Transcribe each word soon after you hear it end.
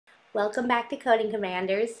Welcome back to Coding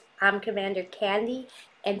Commanders. I'm Commander Candy,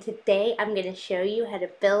 and today I'm going to show you how to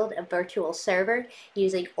build a virtual server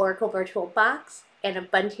using Oracle VirtualBox and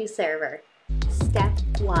Ubuntu Server. Step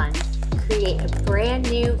 1. Create a brand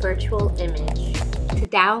new virtual image. To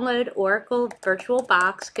download Oracle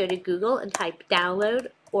VirtualBox, go to Google and type download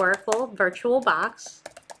Oracle VirtualBox.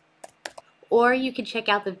 Or you can check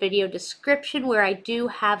out the video description where I do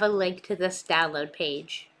have a link to this download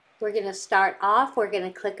page. We're going to start off, we're going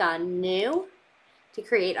to click on New to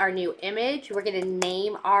create our new image. We're going to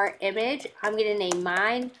name our image. I'm going to name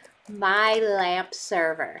mine My Lamp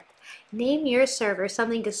Server. Name your server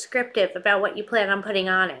something descriptive about what you plan on putting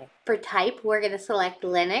on it. For type, we're going to select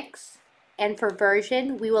Linux, and for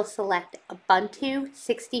version, we will select Ubuntu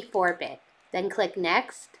 64-bit. Then click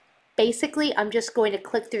Next. Basically, I'm just going to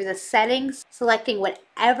click through the settings, selecting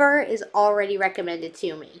whatever is already recommended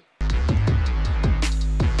to me.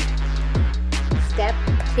 Step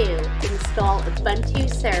 2. Install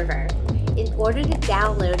Ubuntu Server. In order to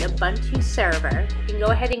download Ubuntu Server, you can go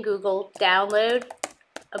ahead and Google download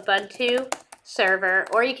Ubuntu Server,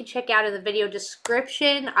 or you can check out in the video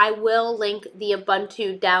description. I will link the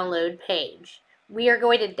Ubuntu download page. We are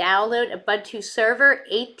going to download Ubuntu Server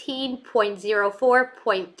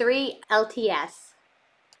 18.04.3 LTS.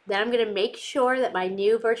 Then I'm going to make sure that my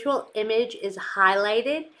new virtual image is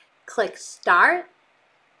highlighted. Click Start.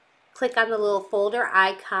 Click on the little folder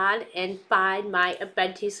icon and find my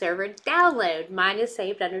Ubuntu Server download. Mine is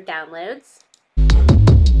saved under Downloads.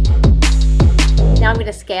 Now I'm going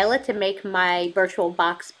to scale it to make my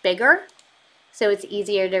VirtualBox bigger so it's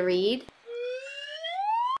easier to read.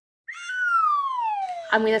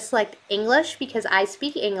 I'm going to select English because I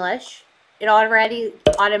speak English. It already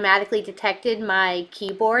automatically detected my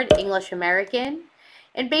keyboard, English American.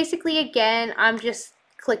 And basically, again, I'm just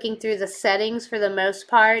clicking through the settings for the most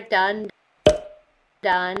part. Done.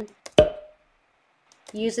 Done.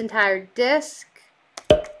 Use entire disk.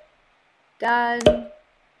 Done.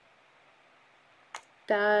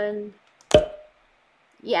 Done.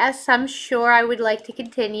 Yes, I'm sure I would like to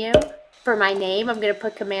continue. For my name, I'm going to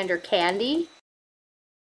put Commander Candy.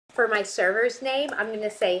 For my server's name, I'm going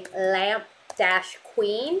to say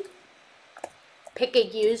lamp-queen. Pick a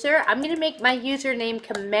user. I'm going to make my username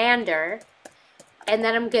Commander. And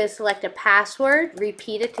then I'm going to select a password,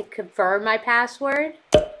 repeat it to confirm my password.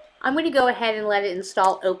 I'm going to go ahead and let it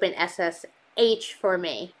install OpenSSH for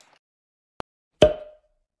me.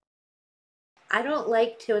 I don't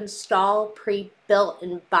like to install pre-built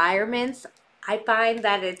environments. I find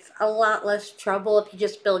that it's a lot less trouble if you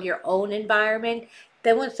just build your own environment.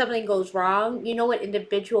 Then when something goes wrong, you know what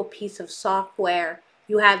individual piece of software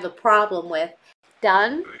you have the problem with.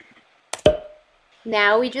 Done.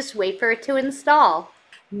 Now we just wait for it to install.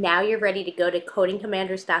 Now you're ready to go to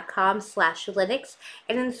codingcommanders.com/Linux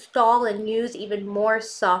and install and use even more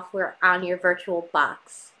software on your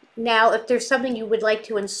VirtualBox. Now, if there's something you would like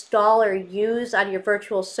to install or use on your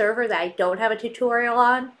virtual server that I don't have a tutorial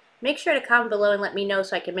on, make sure to comment below and let me know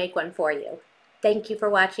so I can make one for you. Thank you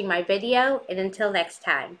for watching my video, and until next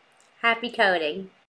time, happy coding!